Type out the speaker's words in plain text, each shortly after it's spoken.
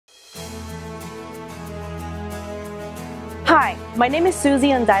Hi, my name is Susie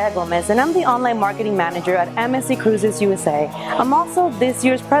Andaya Gomez and I'm the online marketing manager at MSC Cruises USA. I'm also this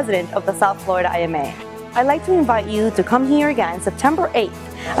year's president of the South Florida IMA. I'd like to invite you to come here again September 8th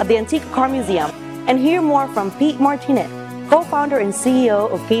at the Antique Car Museum and hear more from Pete Martinez, co-founder and CEO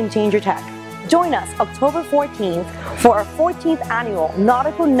of Game Changer Tech. Join us October 14th for our 14th annual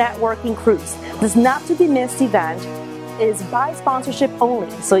Nautical Networking Cruise. This not to be missed event is by sponsorship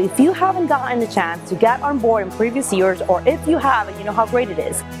only. So if you haven't gotten the chance to get on board in previous years, or if you have and you know how great it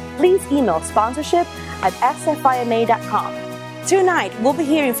is, please email sponsorship@sfima.com. Tonight, we'll be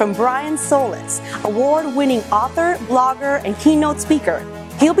hearing from Brian Solis, award-winning author, blogger, and keynote speaker.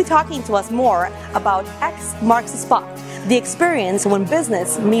 He'll be talking to us more about X marks the spot, the experience when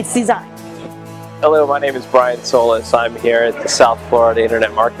business meets design. Hello, my name is Brian Solis. I'm here at the South Florida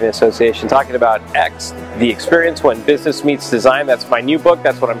Internet Marketing Association talking about X, the experience when business meets design. That's my new book.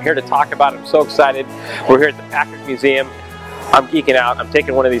 That's what I'm here to talk about. I'm so excited. We're here at the Packard Museum. I'm geeking out. I'm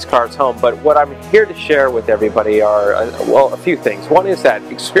taking one of these cars home. But what I'm here to share with everybody are, a few things. One is that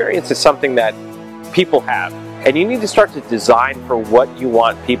experience is something that people have. And you need to start to design for what you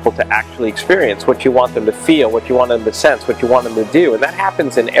want people to actually experience, what you want them to feel, what you want them to sense, what you want them to do. And that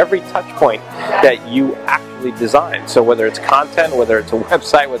happens in every touch point that you actually design. So whether it's content, whether it's a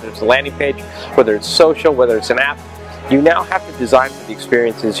website, whether it's a landing page, whether it's social, whether it's an app, you now have to design for the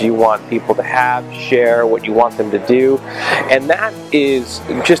experiences you want people to have, share, what you want them to do. And that is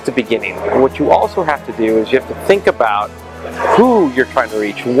just the beginning. What you also have to do is you have to think about who you're trying to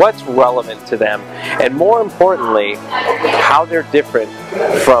reach, what's relevant to them, and more importantly, how they're different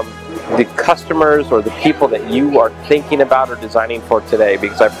from the customers or the people that you are thinking about or designing for today,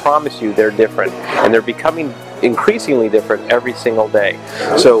 because I promise you they're different, and they're becoming increasingly different every single day.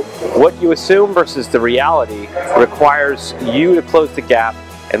 So what you assume versus the reality requires you to close the gap.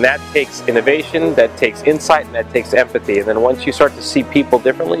 And that takes innovation, that takes insight, and that takes empathy. And then once you start to see people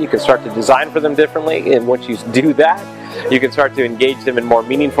differently, you can start to design for them differently. And once you do that, you can start to engage them in more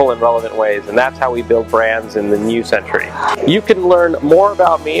meaningful and relevant ways. And that's how we build brands in the new century. You can learn more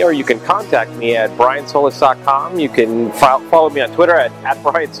about me, or you can contact me at briansolis.com. You can follow me on Twitter at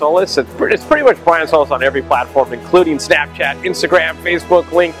Brian Solis. It's pretty much Brian Solis on every platform, including Snapchat, Instagram, Facebook,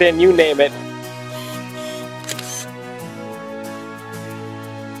 LinkedIn, you name it.